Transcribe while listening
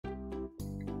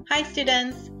Hi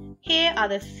students, here are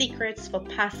the secrets for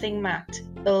passing math,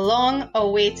 the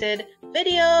long-awaited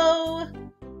video.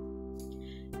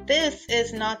 This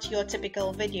is not your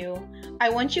typical video. I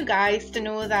want you guys to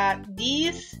know that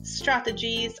these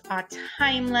strategies are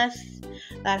timeless,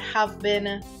 that have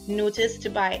been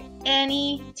noticed by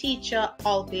any teacher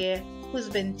out there who's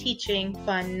been teaching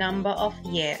for a number of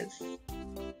years.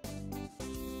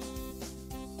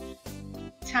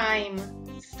 Time.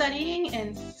 Studying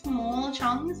in small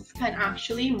chunks can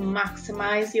actually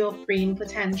maximize your brain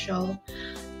potential.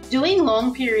 Doing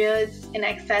long periods in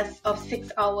excess of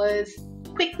 6 hours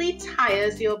quickly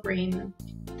tires your brain.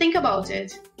 Think about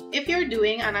it. If you're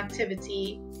doing an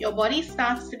activity, your body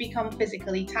starts to become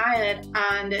physically tired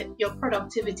and your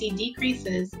productivity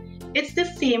decreases. It's the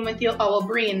same with our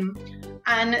brain.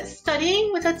 And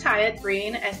studying with a tired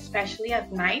brain, especially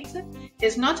at night,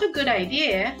 is not a good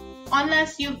idea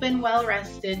unless you've been well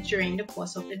rested during the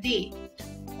course of the day.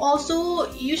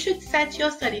 Also, you should set your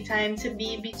study time to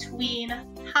be between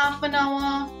half an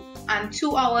hour and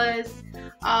 2 hours.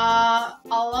 A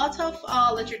lot of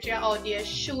literature out there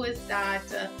shows that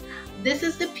this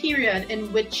is the period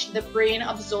in which the brain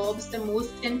absorbs the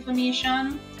most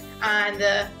information, and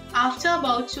after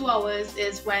about 2 hours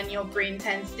is when your brain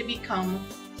tends to become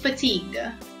fatigued.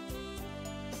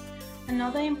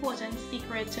 Another important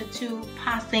secret to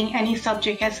passing any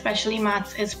subject, especially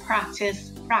maths, is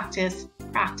practice, practice,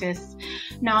 practice.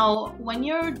 Now, when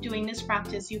you're doing this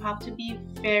practice, you have to be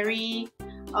very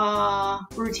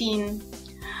routine.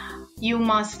 You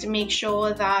must make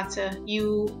sure that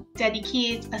you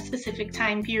dedicate a specific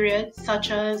time period,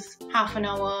 such as half an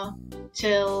hour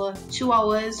till 2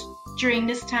 hours. During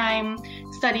this time,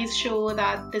 studies show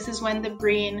that this is when the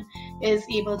brain is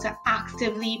able to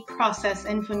actively process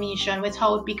information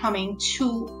without becoming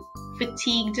too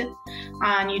fatigued,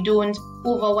 and you don't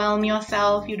overwhelm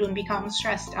yourself, you don't become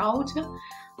stressed out.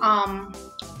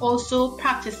 Also,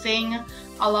 practicing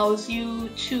allows you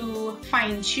to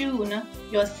fine-tune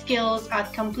your skills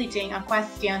at completing a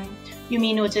question. You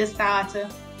may notice that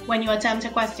when you attempt a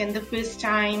question the first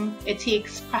time, it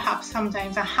takes perhaps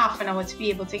sometimes a half an hour to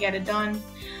be able to get it done.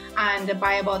 And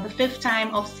by about the 5th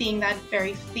time of seeing that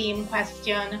very same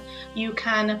question, you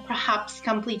can perhaps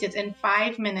complete it in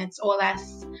 5 minutes or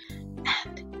less.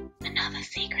 And another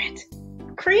secret,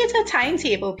 create a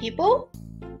timetable, people.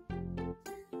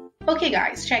 Okay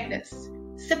guys, check this.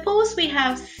 Suppose we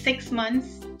have 6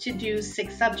 months to do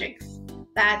 6 subjects.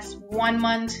 That's 1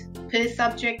 month per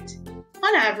subject.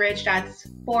 On average, that's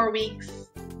 4 weeks.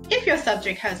 If your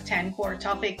subject has 10 core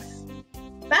topics,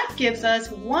 that gives us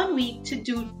 1 week to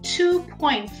do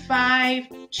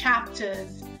 2.5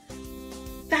 chapters.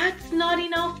 That's not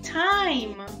enough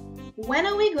time. When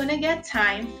are we going to get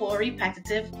time for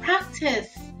repetitive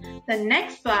practice? The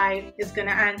next slide is going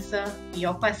to answer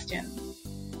your question.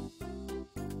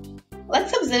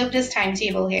 Let's observe this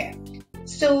timetable here.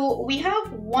 So we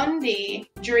have 1 day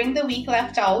during the week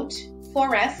left out for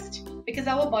rest because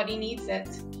our body needs it.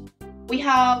 We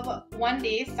have 1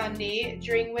 day, Sunday,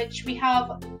 during which we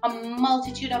have a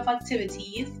multitude of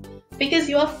activities because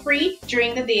you are free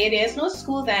during the day. There's no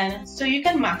school then, so you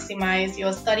can maximize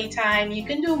your study time. You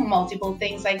can do multiple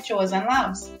things like chores and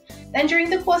labs. Then during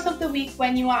the course of the week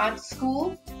when you are at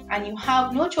school and you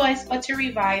have no choice but to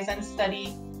revise and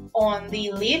study on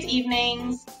the late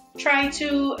evenings, try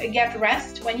to get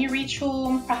rest when you reach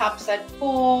home, perhaps at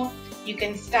 4. You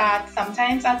can start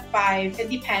sometimes at 5, it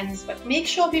depends, but make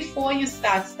sure before you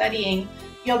start studying,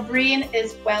 your brain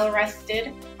is well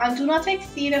rested, and do not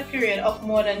exceed a period of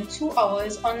more than 2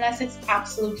 hours unless it's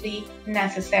absolutely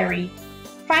necessary.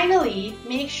 Finally,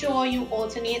 make sure you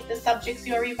alternate the subjects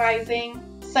you're revising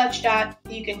such that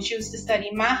you can choose to study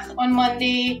math on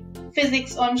Monday,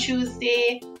 physics on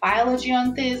Tuesday, biology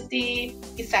on Thursday,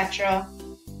 etc.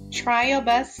 Try your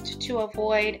best to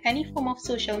avoid any form of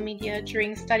social media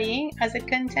during studying, as it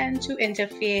can tend to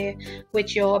interfere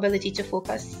with your ability to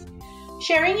focus.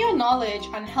 Sharing your knowledge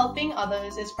and helping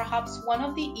others is perhaps one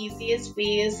of the easiest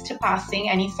ways to passing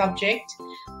any subject.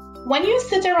 When you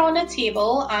sit around a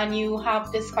table and you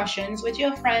have discussions with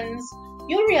your friends,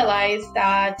 you'll realize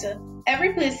that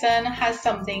every person has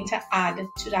something to add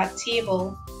to that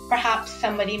table. Perhaps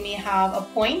somebody may have a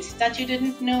point that you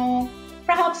didn't know.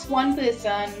 Perhaps one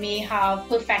person may have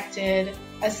perfected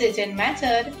a certain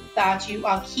method that you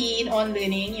are keen on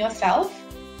learning yourself,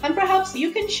 and perhaps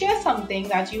you can share something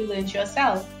that you learned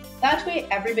yourself. That way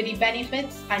everybody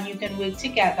benefits and you can work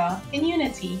together in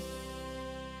unity.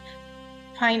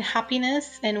 Find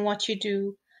happiness in what you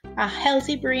do. A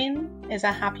healthy brain is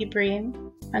a happy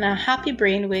brain, and a happy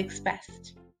brain works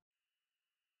best.